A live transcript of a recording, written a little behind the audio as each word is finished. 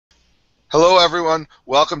Hello, everyone.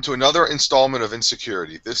 Welcome to another installment of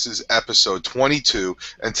Insecurity. This is episode 22,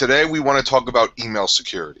 and today we want to talk about email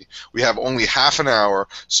security. We have only half an hour,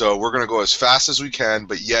 so we're going to go as fast as we can,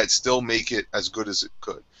 but yet still make it as good as it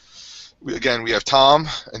could. Again, we have Tom,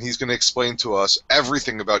 and he's going to explain to us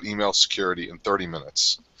everything about email security in 30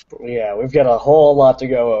 minutes. Yeah, we've got a whole lot to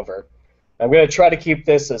go over. I'm going to try to keep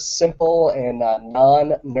this as simple and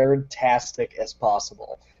non-nerd-tastic as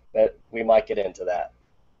possible, but we might get into that.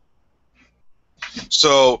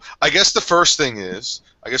 So I guess the first thing is,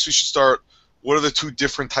 I guess we should start, what are the two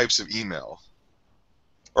different types of email?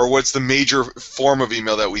 Or what's the major form of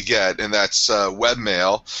email that we get, and that's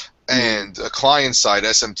webmail and client-side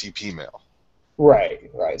SMTP mail.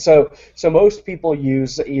 Right. So most people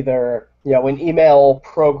use either, an email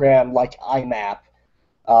program like IMAP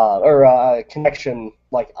or a connection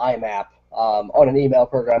like IMAP on an email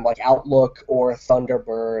program like Outlook or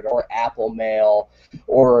Thunderbird or Apple Mail,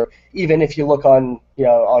 or even if you look on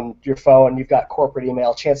on your phone, you've got corporate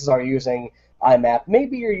email. Chances are you're using IMAP.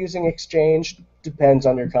 Maybe you're using Exchange. Depends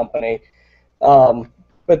on your company.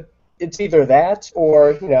 But it's either that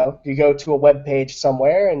or you go to a web page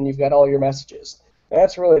somewhere and you've got all your messages.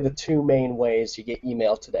 That's really the two main ways you get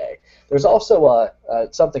email today. There's also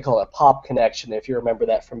something called a POP connection, if you remember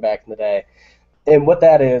that from back in the day. And what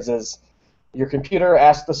that is your computer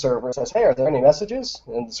asks the server, says, hey, are there any messages?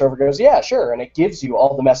 And the server goes, yeah, sure, and it gives you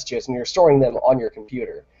all the messages, and you're storing them on your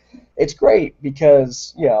computer. It's great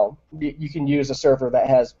because, you can use a server that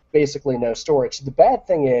has basically no storage. The bad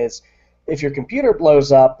thing is, if your computer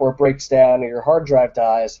blows up or breaks down or your hard drive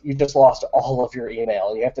dies, you just lost all of your email,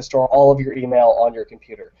 and you have to store all of your email on your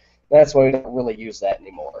computer. That's why we don't really use that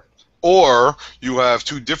anymore. Or you have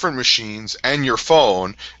two different machines and your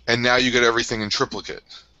phone, and now you get everything in triplicate.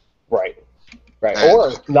 Right.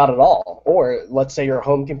 Or not at all. Or let's say your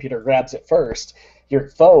home computer grabs it first, your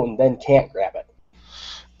phone then can't grab it.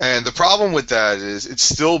 And the problem with that is it's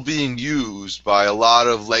still being used by a lot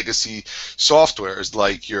of legacy softwares,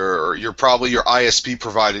 like your ISP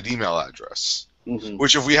provided email address,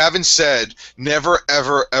 which, if we haven't said, never,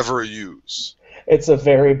 ever, ever use. It's a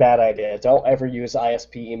very bad idea. Don't ever use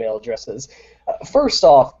ISP email addresses. First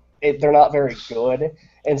off, they're not very good.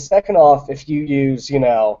 And second off, if you use,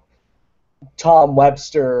 Tom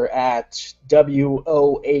Webster at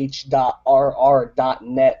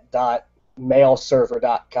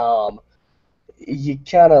woh.rr.net.mailserver.com, you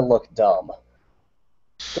kind of look dumb.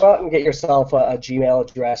 Go out and get yourself a Gmail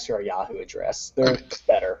address or a Yahoo address. They're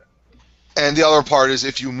better. And the other part is,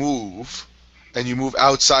 if you move, and you move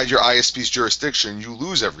outside your ISP's jurisdiction, you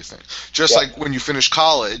lose everything. Just like when you finish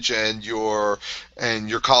college and your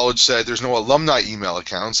college said there's no alumni email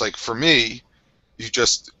accounts. Like for me,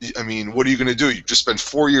 what are you going to do? You just spent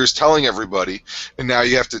 4 years telling everybody, and now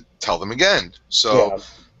you have to tell them again. So,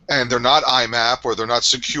 and they're not IMAP or they're not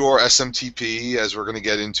secure SMTP, as we're going to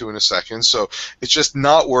get into in a second. So it's just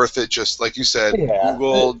not worth it. Just like you said,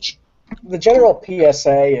 Google. The general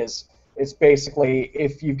PSA is basically,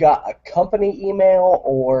 if you've got a company email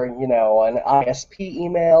or an ISP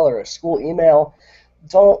email or a school email,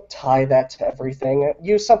 don't tie that to everything.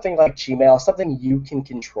 Use something like Gmail, something you can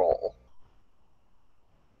control.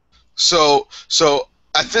 So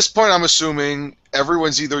at this point, I'm assuming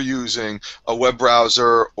everyone's either using a web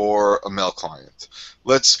browser or a mail client.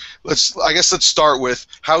 Let's start with,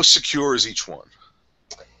 how secure is each one?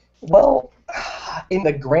 Well, in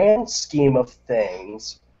the grand scheme of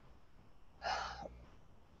things,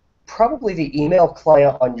 probably the email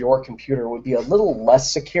client on your computer would be a little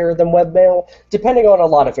less secure than webmail, depending on a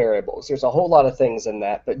lot of variables. There's a whole lot of things in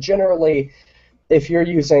that, but generally, if you're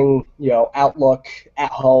using, Outlook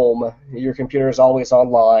at home, your computer is always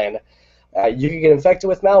online, you can get infected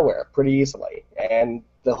with malware pretty easily, and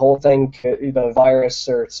the whole thing, the virus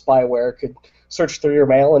or spyware could search through your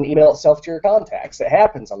mail and email itself to your contacts. It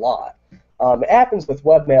happens a lot. It happens with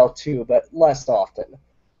webmail too, but less often.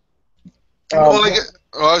 What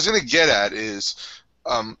I was going to get at is,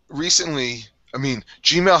 recently,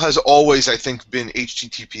 Gmail has always, I think, been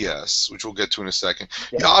HTTPS, which we'll get to in a second.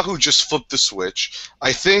 Yahoo just flipped the switch.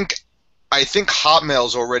 I think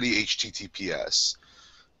Hotmail's already HTTPS.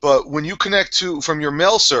 But when you connect from your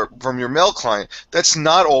mail client, that's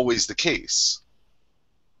not always the case.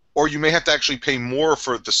 Or you may have to actually pay more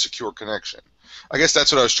for the secure connection. I guess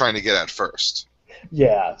that's what I was trying to get at first.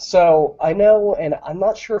 Yeah, so I know, and I'm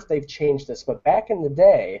not sure if they've changed this, but back in the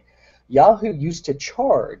day, Yahoo used to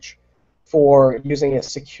charge for using a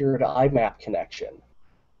secured IMAP connection.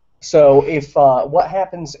 So if what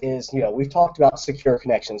happens is, we've talked about secure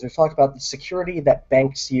connections. We've talked about the security that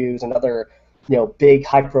banks use and other, big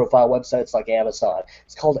high-profile websites like Amazon.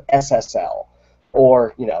 It's called SSL,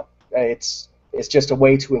 or It's just a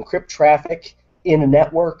way to encrypt traffic in a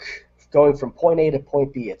network going from point A to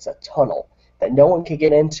point B. It's a tunnel that no one can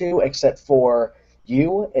get into except for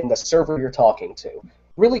you and the server you're talking to.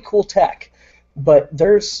 Really cool tech. But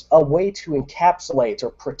there's a way to encapsulate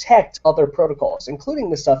or protect other protocols, including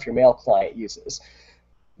the stuff your mail client uses.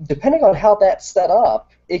 Depending on how that's set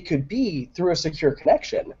up, it could be through a secure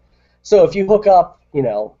connection. So if you hook up,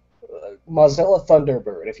 Mozilla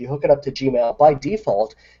Thunderbird, if you hook it up to Gmail, by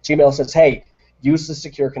default, Gmail says, hey, use the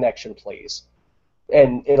secure connection, please.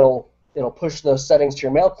 And it'll push those settings to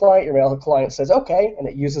your mail client. Your mail client says, okay, and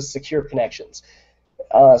it uses secure connections.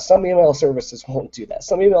 Some email services won't do that.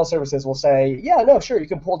 Some email services will say, yeah, no, sure, you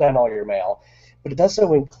can pull down all your mail. But it does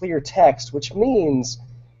so in clear text, which means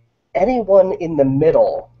anyone in the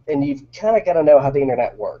middle, and you've kind of got to know how the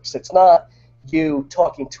internet works. It's not you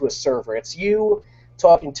talking to a server. It's you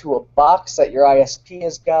talking to a box that your ISP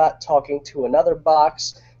has got, talking to another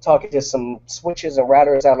box, talking to some switches and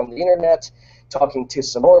routers out on the internet, talking to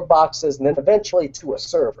some more boxes, and then eventually to a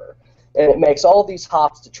server. And it makes all these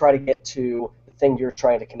hops to try to get to the thing you're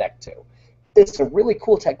trying to connect to. It's a really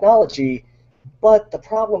cool technology, but the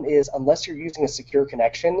problem is unless you're using a secure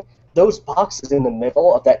connection, those boxes in the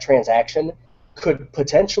middle of that transaction could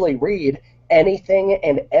potentially read anything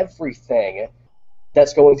and everything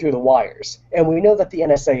that's going through the wires. And we know that the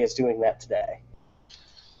NSA is doing that today.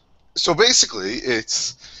 So basically,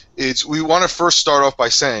 we want to first start off by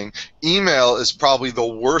saying email is probably the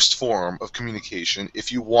worst form of communication if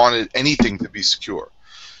you wanted anything to be secure.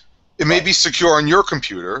 It may be secure on your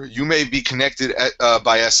computer. You may be connected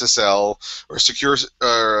by SSL or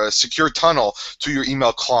a secure tunnel to your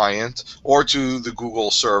email client or to the Google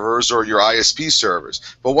servers or your ISP servers.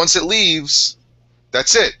 But once it leaves,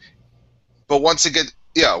 that's it. But once it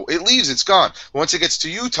leaves, it's gone. Once it gets to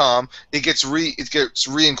you, Tom, it gets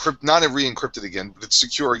re-encrypted, not re-encrypted again, but it's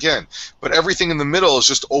secure again. But everything in the middle is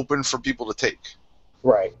just open for people to take.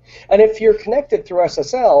 Right. And if you're connected through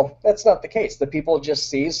SSL, that's not the case. The people just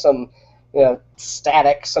see some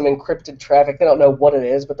static, some encrypted traffic. They don't know what it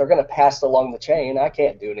is, but they're going to pass it along the chain. I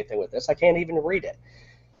can't do anything with this. I can't even read it.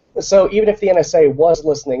 So even if the NSA was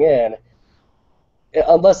listening in,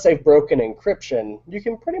 unless they've broken encryption, you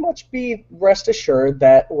can pretty much be rest assured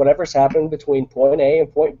that whatever's happened between point A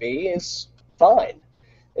and point B is fine.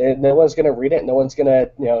 And no one's going to read it. No one's going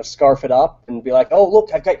to scarf it up and be like, oh,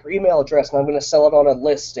 look, I've got your email address, and I'm going to sell it on a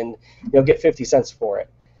list and get 50 cents for it.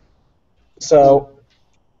 So,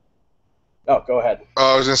 go ahead.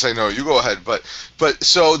 I was going to say, no, you go ahead. But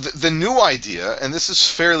so the new idea, and this is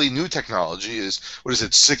fairly new technology, is, what is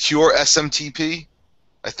it, secure SMTP?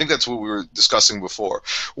 I think that's what we were discussing before,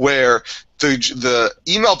 where the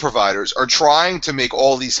email providers are trying to make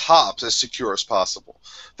all these hops as secure as possible.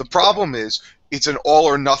 The problem is it's an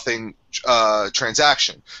all-or-nothing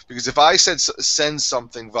transaction, because if I send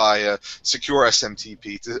something via secure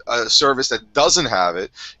SMTP to a service that doesn't have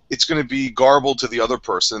it, it's going to be garbled to the other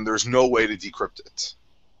person. There's no way to decrypt it.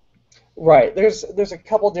 Right. There's a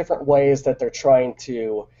couple different ways that they're trying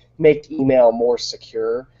to make email more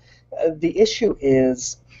secure. The issue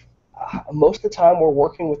is most of the time we're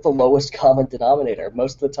working with the lowest common denominator.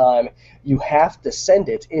 Most of the time you have to send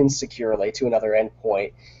it insecurely to another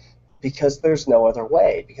endpoint because there's no other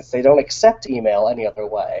way, because they don't accept email any other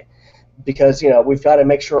way, because we've got to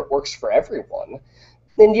make sure it works for everyone.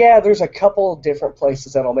 And yeah, there's a couple different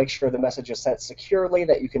places that'll make sure the message is sent securely,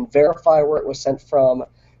 that you can verify where it was sent from,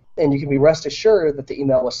 and you can be rest assured that the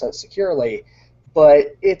email was sent securely.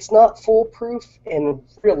 But it's not foolproof, and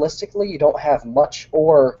realistically, you don't have much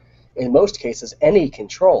or, in most cases, any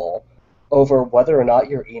control over whether or not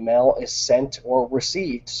your email is sent or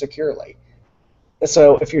received securely.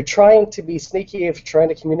 So if you're trying to be sneaky, if you're trying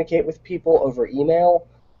to communicate with people over email,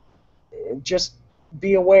 just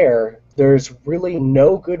be aware there's really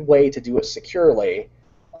no good way to do it securely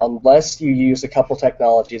unless you use a couple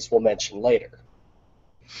technologies we'll mention later.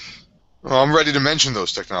 Well, I'm ready to mention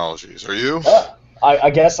those technologies. Are you?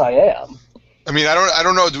 I guess I am. I mean, I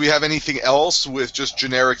don't know. Do we have anything else with just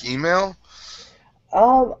generic email?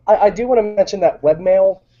 I do want to mention that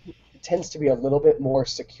webmail tends to be a little bit more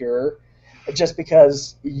secure, just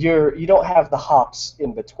because you don't have the hops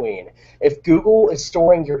in between. If Google is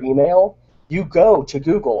storing your email, you go to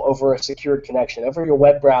Google over a secured connection, over your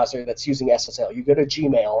web browser that's using SSL. You go to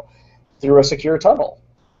Gmail through a secure tunnel,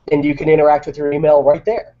 and you can interact with your email right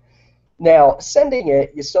there. Now, sending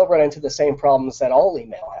it, you still run into the same problems that all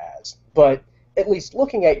email has, but at least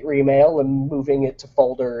looking at your email and moving it to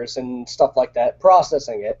folders and stuff like that,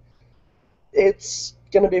 processing it, it's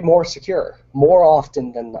going to be more secure, more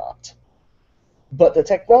often than not. But the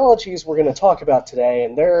technologies we're going to talk about today,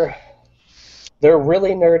 and they're They're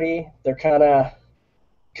really nerdy. They're kind of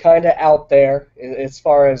out there as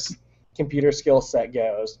far as computer skill set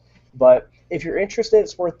goes. But if you're interested,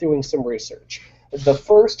 it's worth doing some research. The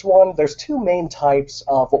first one, there's two main types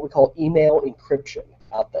of what we call email encryption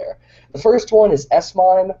out there. The first one is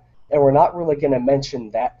SMIME, and we're not really going to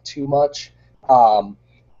mention that too much.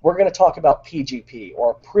 We're going to talk about PGP,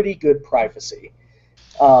 or pretty good privacy.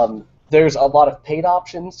 There's a lot of paid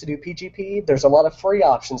options to do PGP. There's a lot of free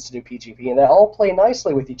options to do PGP, and they all play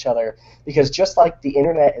nicely with each other because just like the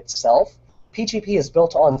internet itself, PGP is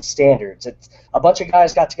built on standards. It's a bunch of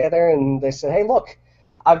guys got together and they said, "Hey, look,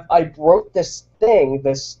 I wrote this thing,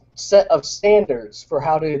 this set of standards for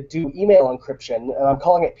how to do email encryption, and I'm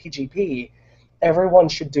calling it PGP. Everyone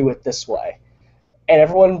should do it this way." And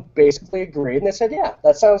everyone basically agreed, and they said, "Yeah,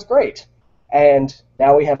 that sounds great." And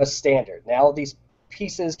now we have a standard. Now these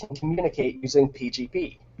pieces can communicate using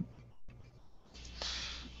PGP.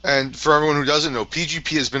 And for everyone who doesn't know,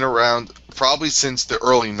 PGP has been around probably since the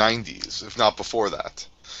early 90s, if not before that.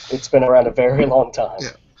 It's been around a very long time.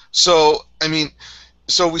 Yeah. So, I mean,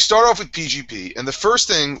 so we start off with PGP, and the first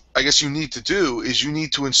thing I guess you need to do is you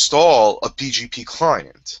need to install a PGP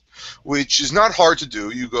client, which is not hard to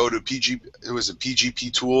do. You go to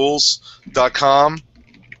pgptools.com.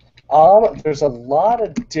 There's a lot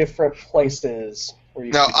of different places.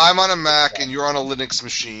 Now, I'm on a Mac and you're on a Linux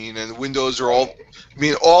machine, and Windows are all, I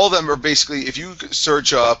mean, all of them are basically, if you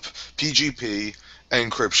search up PGP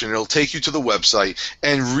encryption, it'll take you to the website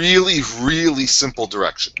and really, really simple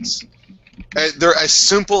directions. And they're as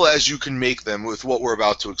simple as you can make them with what we're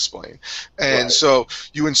about to explain. And so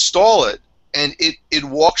you install it, and it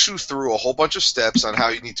walks you through a whole bunch of steps on how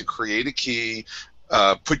you need to create a key,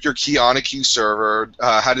 put your key on a key server,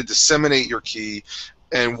 how to disseminate your key,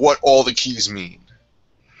 and what all the keys mean.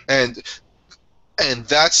 And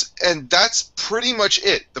that's pretty much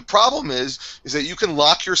it. The problem is that you can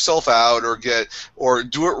lock yourself out or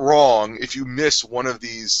do it wrong if you miss one of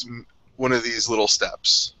these little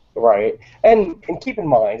steps. Right. And keep in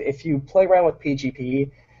mind, if you play around with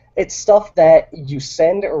PGP, it's stuff that you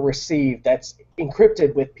send or receive that's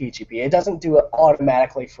encrypted with PGP. It doesn't do it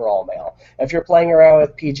automatically for all mail. If you're playing around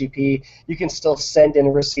with PGP, you can still send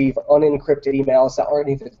and receive unencrypted emails that aren't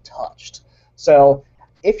even touched. So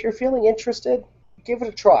if you're feeling interested, give it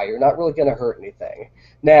a try. You're not really going to hurt anything.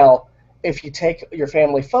 Now, if you take your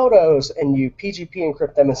family photos and you PGP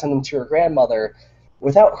encrypt them and send them to your grandmother,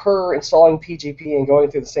 without her installing PGP and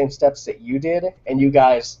going through the same steps that you did, and you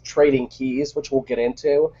guys trading keys, which we'll get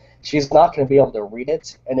into, she's not going to be able to read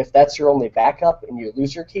it. And if that's your only backup and you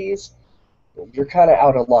lose your keys, you're kind of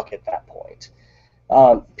out of luck at that point.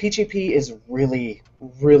 PGP is really,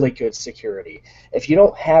 really good security. If you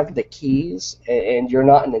don't have the keys and you're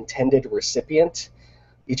not an intended recipient,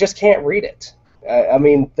 you just can't read it. I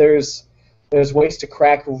mean, there's ways to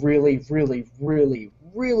crack really, really, really,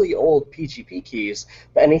 really old PGP keys,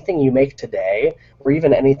 but anything you make today, or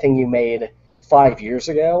even anything you made 5 years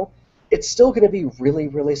ago, it's still going to be really,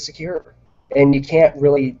 really secure. And you can't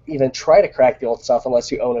really even try to crack the old stuff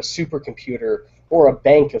unless you own a supercomputer or a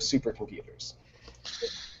bank of supercomputers.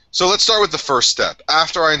 So let's start with the first step.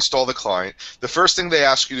 After I install the client, the first thing they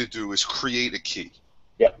ask you to do is create a key.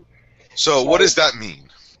 Yep. So what does that mean?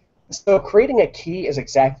 So creating a key is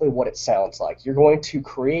exactly what it sounds like. You're going to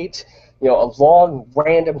create a long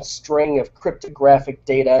random string of cryptographic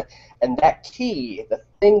data, and that key, the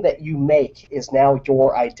thing that you make, is now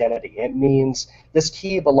your identity. It means this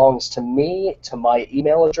key belongs to me, to my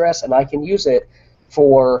email address, and I can use it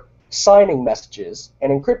for signing messages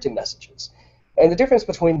and encrypting messages. And the difference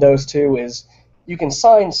between those two is you can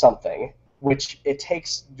sign something, which it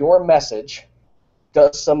takes your message,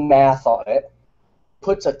 does some math on it,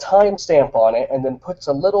 puts a timestamp on it, and then puts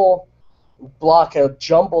a little block of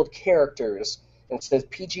jumbled characters and says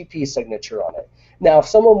PGP signature on it. Now, if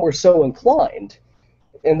someone were so inclined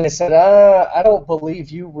and they said, I don't believe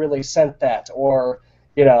you really sent that, or,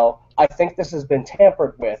 I think this has been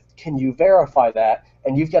tampered with, can you verify that?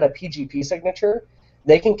 And you've got a PGP signature,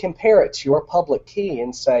 they can compare it to your public key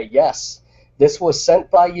and say, yes, this was sent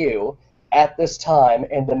by you at this time,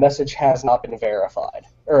 and the message has not been verified,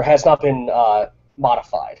 or has not been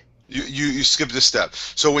modified. You skipped a step.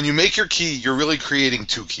 So when you make your key, you're really creating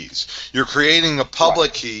two keys. You're creating a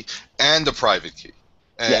public key and a private key.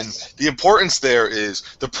 And the importance there is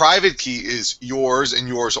the private key is yours and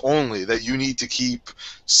yours only, that you need to keep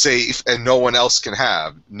safe and no one else can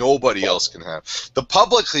have. Nobody else can have. The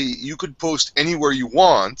public key you could post anywhere you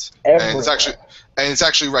want, and it's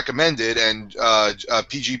actually recommended. And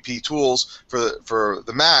PGP tools for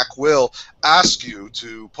the Mac will ask you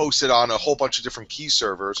to post it on a whole bunch of different key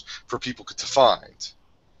servers for people to find.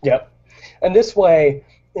 Yep. And this way,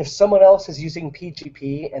 if someone else is using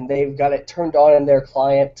PGP and they've got it turned on in their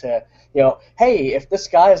client to, hey, if this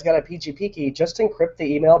guy has got a PGP key, just encrypt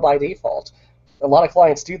the email by default. A lot of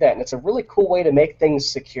clients do that, and it's a really cool way to make things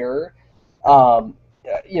secure,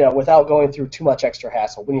 without going through too much extra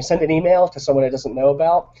hassle. When you send an email to someone it doesn't know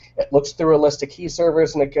about, it looks through a list of key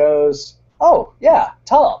servers and it goes, oh, yeah,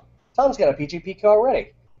 Tom. Tom's got a PGP key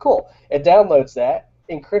already. Cool. It downloads that,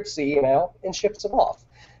 encrypts the email, and ships it off.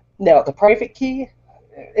 Now, the private key,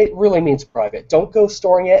 it really means private. Don't go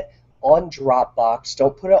storing it on Dropbox.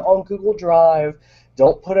 Don't put it on Google Drive.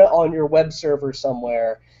 Don't put it on your web server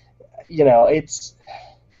somewhere. It's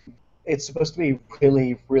supposed to be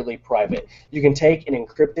really, really private. You can take an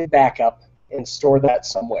encrypted backup and store that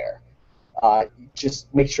somewhere.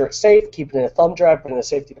 Just make sure it's safe. Keep it in a thumb drive, put it in a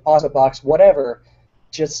safety deposit box, whatever.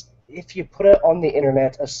 Just if you put it on the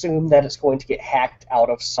internet, assume that it's going to get hacked out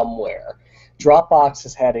of somewhere. Dropbox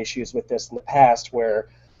has had issues with this in the past where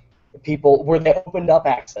they opened up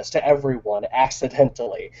access to everyone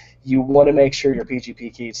accidentally. You want to make sure your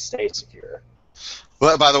PGP keys stay secure.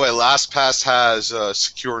 Well, by the way, LastPass has a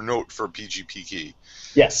secure note for PGP key.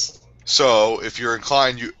 Yes. So if you're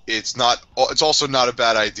inclined, it's also not a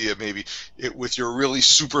bad idea maybe with your really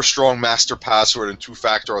super strong master password and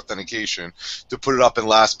two-factor authentication to put it up in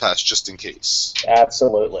LastPass just in case.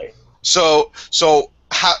 Absolutely. So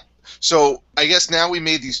I guess now we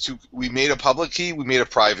made these two. We made a public key, we made a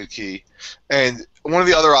private key, and one of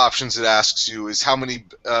the other options it asks you is how many.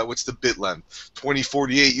 What's the bit length?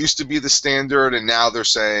 2048 used to be the standard, and now they're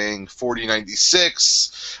saying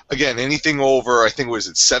 4096. Again, anything over, I think, was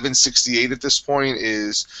it 768 at this point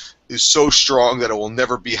is so strong that it will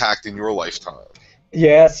never be hacked in your lifetime.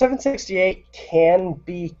 Yeah, 768 can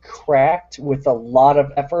be cracked with a lot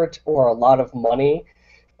of effort or a lot of money,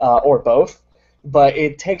 or both. But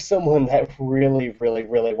it takes someone that really, really,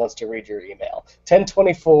 really wants to read your email.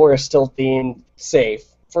 1024 is still deemed safe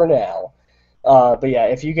for now. But yeah,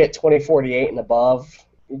 if you get 2048 and above,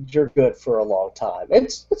 you're good for a long time.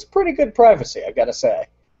 It's pretty good privacy, I gotta say.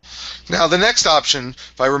 Now, the next option,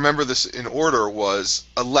 if I remember this in order, was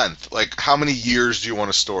a length. Like, how many years do you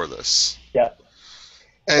want to store this? Yeah.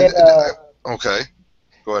 And okay,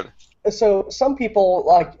 go ahead. So some people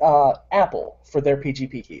like Apple for their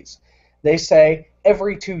PGP keys. They say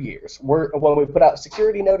every 2 years, when we put out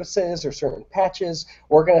security notices or certain patches,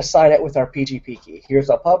 we're going to sign it with our PGP key.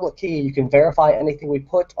 Here's our public key. You can verify anything we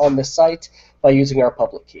put on the site by using our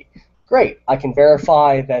public key. Great. I can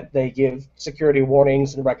verify that they give security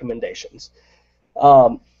warnings and recommendations.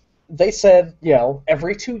 They said,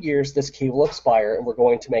 every 2 years this key will expire and we're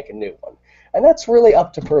going to make a new one. And that's really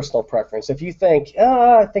up to personal preference. If you think,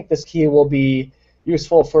 I think this key will be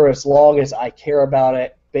useful for as long as I care about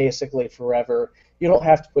it, basically forever, you don't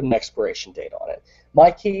have to put an expiration date on it.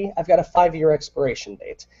 My key, I've got a 5-year expiration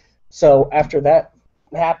date. So after that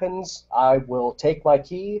happens, I will take my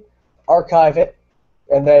key, archive it,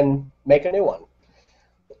 and then make a new one.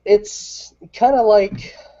 It's kind of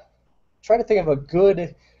like, trying to think of a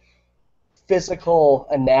good physical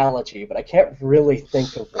analogy, but I can't really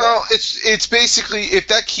think of one. Well, it's basically, if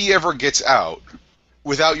that key ever gets out,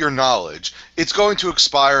 without your knowledge, it's going to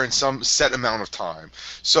expire in some set amount of time.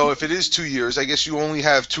 So if it is 2 years, I guess you only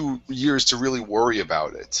have 2 years to really worry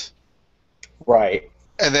about it. Right.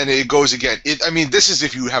 And then it goes again. This is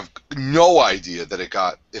if you have no idea that it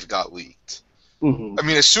got leaked. Mm-hmm. I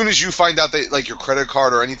mean, as soon as you find out that like your credit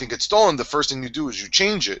card or anything gets stolen, the first thing you do is you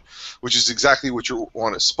change it, which is exactly what you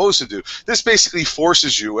want is supposed to do. This basically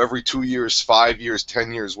forces you every 2 years, 5 years,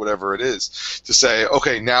 10 years, whatever it is, to say,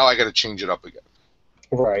 okay, now I got to change it up again.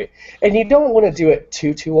 Right. And you don't want to do it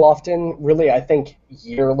too often. Really, I think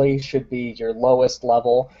yearly should be your lowest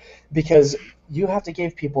level because you have to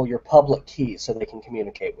give people your public keys so they can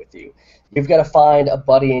communicate with you. You've got to find a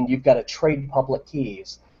buddy and you've got to trade public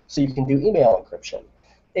keys so you can do email encryption.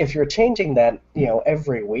 If you're changing that,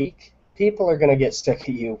 every week, people are going to get sick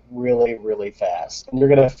of you really, really fast. And you're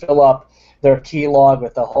going to fill up their key log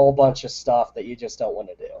with a whole bunch of stuff that you just don't want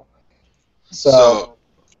to do. So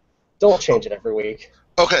don't change it every week.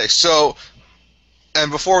 Okay, so,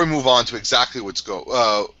 and before we move on to exactly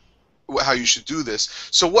how you should do this,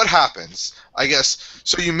 so what happens? I guess,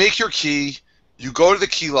 so you make your key, you go to the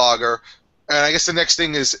keylogger, and I guess the next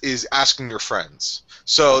thing is asking your friends.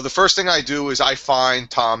 So the first thing I do is I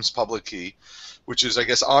find Tom's public key, which is, I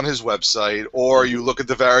guess, on his website, or you look at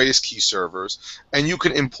the various key servers, and you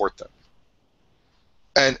can import them.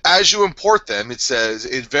 And as you import them,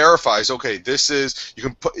 it verifies, okay, this is,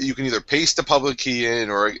 you can either paste the public key in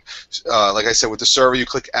or, like I said, with the server, you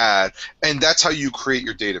click add, and that's how you create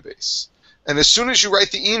your database. And as soon as you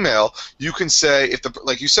write the email, you can say, if the,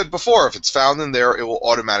 like you said before, if it's found in there, it will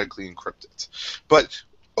automatically encrypt it. But,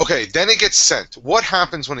 okay, then it gets sent. What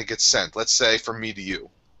happens when it gets sent? Let's say from me to you.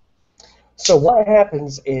 So what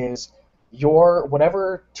happens is your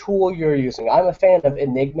whatever tool you're using. I'm a fan of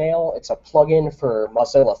Enigmail. It's a plugin for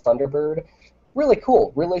Mozilla Thunderbird. Really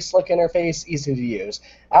cool, really slick interface, easy to use.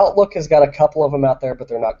 Outlook has got a couple of them out there, but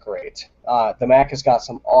they're not great. The Mac has got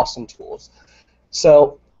some awesome tools.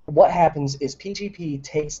 So what happens is PGP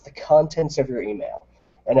takes the contents of your email,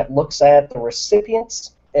 and it looks at the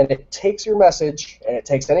recipients, and it takes your message, and it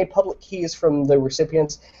takes any public keys from the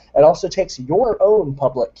recipients, and also takes your own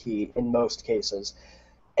public key in most cases,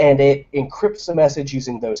 and it encrypts the message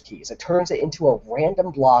using those keys. It turns it into a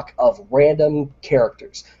random block of random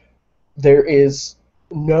characters. There is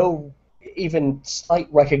no even slight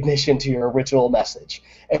recognition to your original message.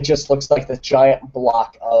 It just looks like this giant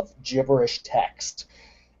block of gibberish text.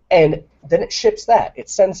 And then it ships that. It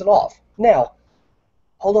sends it off. Now,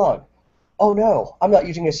 hold on. Oh no, I'm not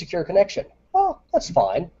using a secure connection. Oh, that's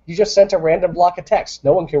fine. You just sent a random block of text.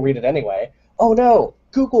 No one can read it anyway. Oh no,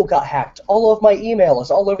 Google got hacked. All of my email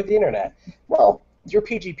is all over the internet. Well, your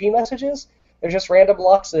PGP messages, they're just random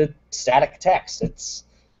blocks of static text.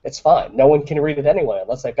 It's fine. No one can read it anyway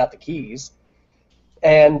unless they've got the keys.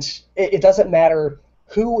 And it doesn't matter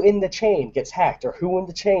who in the chain gets hacked or who in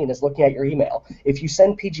the chain is looking at your email. If you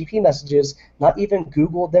send PGP messages, not even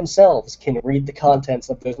Google themselves can read the contents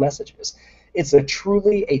of those messages. It's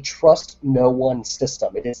truly a trust no one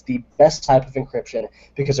system. It is the best type of encryption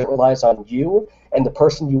because it relies on you and the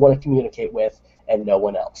person you want to communicate with and no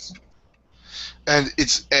one else. And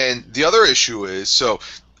the other issue is, so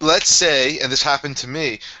let's say, and this happened to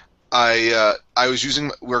me, I was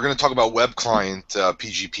using, we're going to talk about web client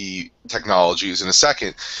PGP technologies in a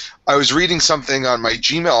second. I was reading something on my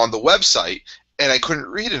Gmail on the website, and I couldn't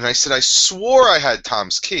read it. And I said, I swore I had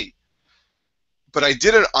Tom's key, but I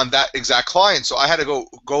didn't on that exact client, so I had to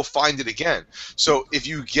go find it again. So if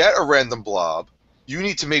you get a random blob, you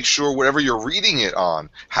need to make sure whatever you're reading it on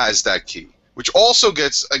has that key, which also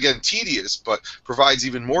gets, again, tedious, but provides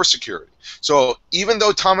even more security. So even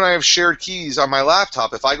though Tom and I have shared keys on my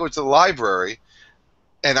laptop, if I go to the library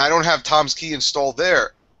and I don't have Tom's key installed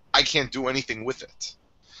there, I can't do anything with it.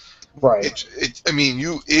 Right. I mean,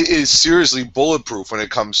 it is seriously bulletproof when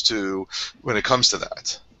it comes to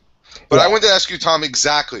that. But yeah. I wanted to ask you, Tom,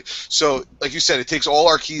 exactly. So, like you said, it takes all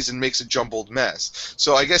our keys and makes a jumbled mess.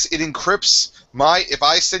 So I guess it encrypts if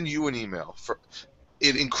I send you an email,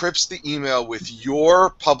 it encrypts the email with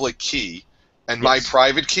your public key and my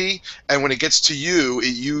private key, and when it gets to you,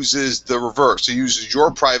 it uses the reverse. It uses your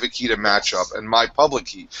private key to match up and my public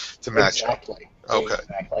key to match up. Okay.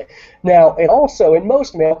 Exactly. Now, and also, in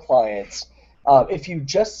most mail clients, if you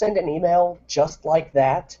just send an email just like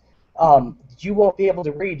that, you won't be able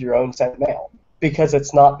to read your own sent mail because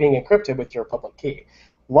it's not being encrypted with your public key.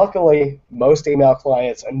 Luckily, most email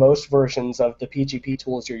clients and most versions of the PGP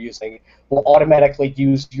tools you're using will automatically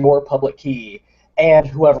use your public key and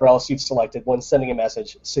whoever else you've selected when sending a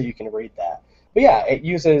message so you can read that. But yeah, it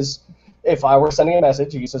uses, if I were sending a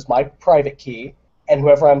message, it uses my private key and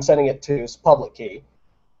whoever I'm sending it to's public key,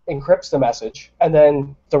 encrypts the message, and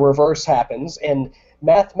then the reverse happens. And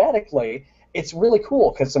mathematically, it's really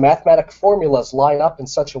cool because the mathematic formulas line up in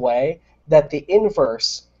such a way that the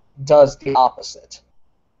inverse does the opposite.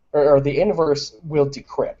 Or the inverse will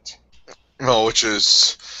decrypt. No,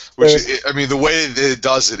 I mean, the way that it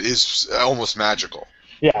does it is almost magical.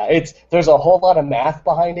 Yeah, there's a whole lot of math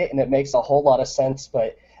behind it, and it makes a whole lot of sense,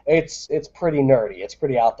 but it's pretty nerdy. It's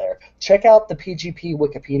pretty out there. Check out the PGP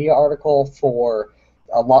Wikipedia article for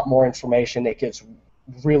a lot more information. It gets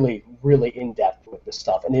really, really in-depth with this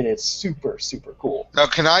stuff, and it is super, super cool. Now,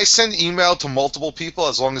 can I send email to multiple people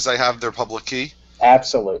as long as I have their public key?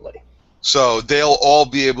 Absolutely. So they'll all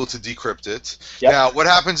be able to decrypt it. Yep. Now, what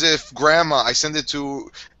happens if I send it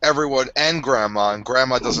to everyone and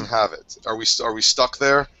Grandma doesn't have it? Are we stuck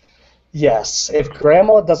there? Yes. If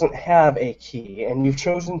Grandma doesn't have a key and you've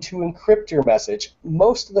chosen to encrypt your message,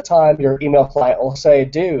 most of the time your email client will say,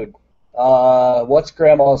 dude, what's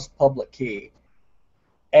Grandma's public key?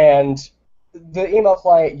 And the email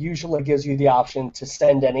client usually gives you the option to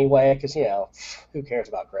send anyway because, who cares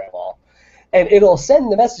about Grandma? And it'll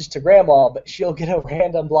send the message to Grandma, but she'll get a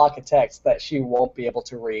random block of text that she won't be able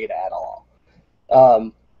to read at all.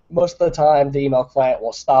 Most of the time, the email client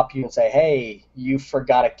will stop you and say, hey, you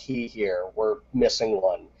forgot a key here. We're missing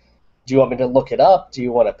one. Do you want me to look it up? Do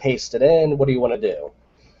you want to paste it in? What do you want to do?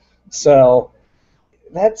 So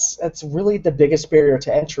that's really the biggest barrier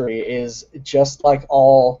to entry is just like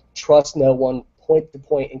all trust no one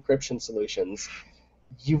point-to-point encryption solutions.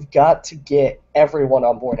 you've got to get everyone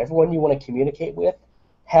on board. Everyone you want to communicate with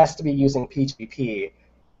has to be using PGP,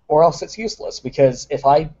 or else it's useless. Because if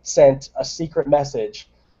I sent a secret message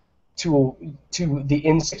to the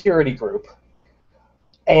insecurity group,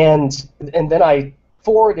 and then I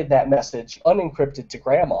forwarded that message unencrypted to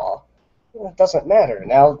Grandma, it doesn't matter.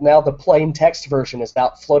 Now the plain text version is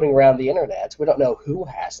out floating around the internet. We don't know who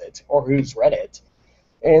has it or who's read it.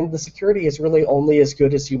 And the security is really only as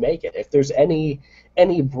good as you make it. If there's any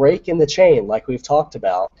break in the chain, like we've talked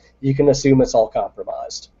about, you can assume it's all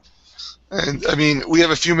compromised. And I mean, we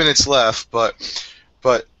have a few minutes left, but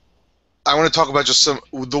I want to talk about just the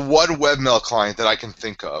one webmail client that I can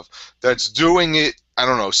think of that's doing it. I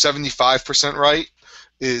don't know, 75% right.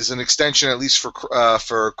 Is an extension, at least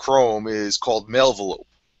for Chrome, is called Mailvelope,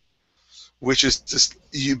 which is just,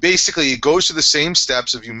 you basically, it goes through the same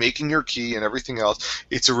steps of you making your key and everything else.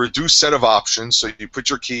 It's a reduced set of options, so you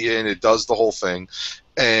put your key in, it does the whole thing,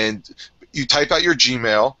 and you type out your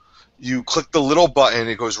Gmail, you click the little button,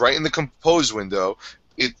 it goes right in the compose window,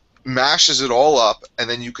 it mashes it all up, and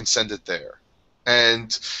then you can send it there.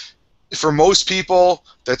 And for most people,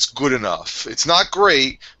 that's good enough. It's not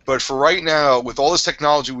great, but for right now, with all this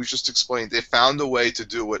technology we just explained, they found a way to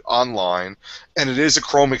do it online, and it is a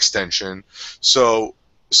Chrome extension, so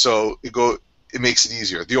it makes it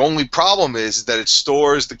easier. The only problem is that it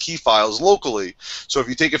stores the key files locally, so if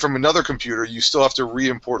you take it from another computer, you still have to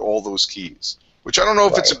re-import all those keys, which I don't know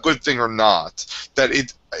if it's a good thing or not. That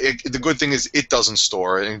the good thing is it doesn't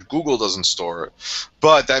store it, and Google doesn't store it.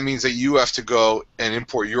 But that means that you have to go and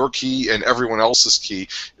import your key and everyone else's key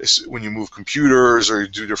when you move computers or you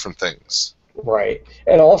do different things. Right.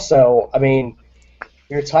 And also, I mean,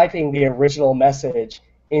 you're typing the original message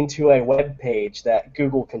into a web page that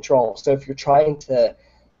Google controls. So if you're trying to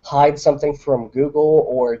hide something from Google,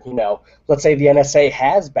 or, let's say the NSA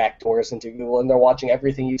has backdoors into Google and they're watching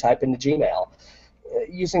everything you type into Gmail,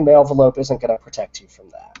 using Mailvelope isn't going to protect you from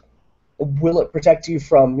that. Will it protect you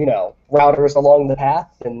from, routers along the path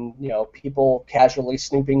and, people casually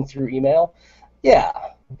snooping through email? Yeah,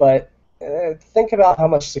 but think about how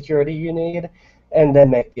much security you need and then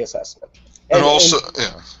make the assessment. And also,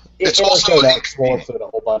 yeah. It's also will include a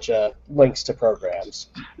whole bunch of links to programs.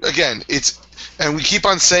 Again, and we keep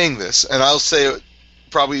on saying this, and I'll say it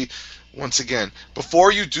probably once again,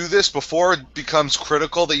 before you do this, before it becomes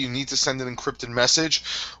critical that you need to send an encrypted message,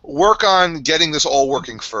 work on getting this all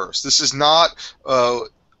working first. This is not,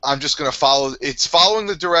 I'm just going to follow, it's following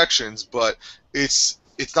the directions, but it's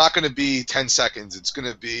not going to be 10 seconds. It's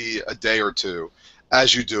going to be a day or two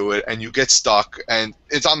as you do it, and you get stuck, and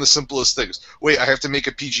it's on the simplest things. Wait, I have to make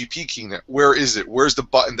a PGP key now. Where is it? Where's the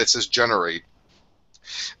button that says generate?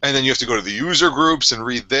 And then you have to go to the user groups and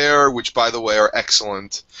read there, which, by the way, are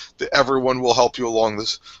excellent. Everyone will help you along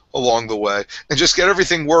the way. And just get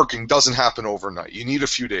everything working doesn't happen overnight. You need a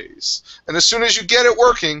few days. And as soon as you get it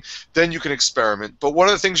working, then you can experiment. But one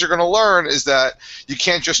of the things you're going to learn is that you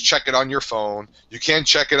can't just check it on your phone. You can't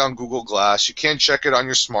check it on Google Glass. You can't check it on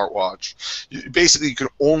your smartwatch. Basically, you can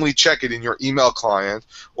only check it in your email client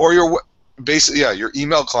or your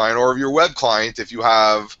email client or your web client if you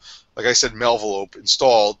have, like I said, Mailvelope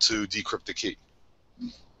installed to decrypt the key.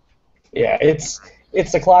 Yeah, it's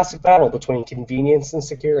a classic battle between convenience and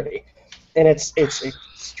security, and it's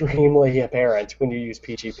extremely apparent when you use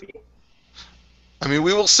PGP. I mean,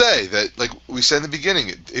 we will say that, like we said in the beginning,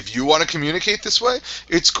 if you want to communicate this way,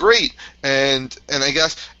 it's great, and I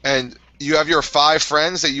guess, and you have your 5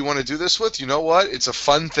 friends that you want to do this with. You know what? It's a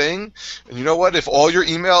fun thing, and you know what? If all your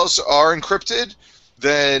emails are encrypted,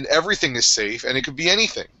 then everything is safe, and it could be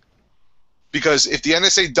anything. Because if the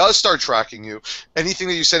NSA does start tracking you, anything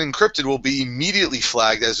that you said encrypted will be immediately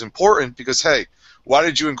flagged as important because, hey, why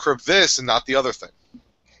did you encrypt this and not the other thing?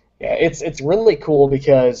 Yeah, it's really cool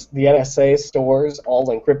because the NSA stores all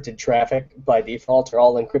encrypted traffic by default, or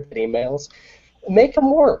all encrypted emails. Make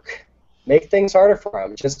them work. Make things harder for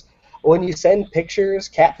them. Just when you send pictures,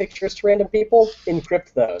 cat pictures to random people,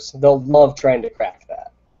 encrypt those. They'll love trying to crack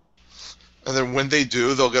that. And then when they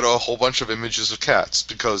do, they'll get a whole bunch of images of cats.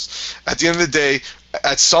 Because at the end of the day,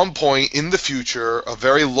 at some point in the future, a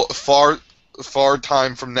very far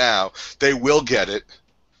time from now, they will get it.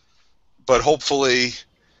 But hopefully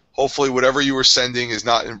whatever you were sending is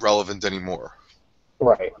not relevant anymore.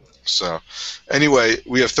 Right. So, anyway,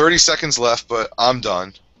 we have 30 seconds left, but I'm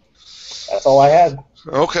done. That's all I had.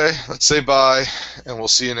 Okay, let's say bye, and we'll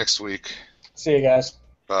see you next week. See you guys.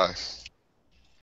 Bye.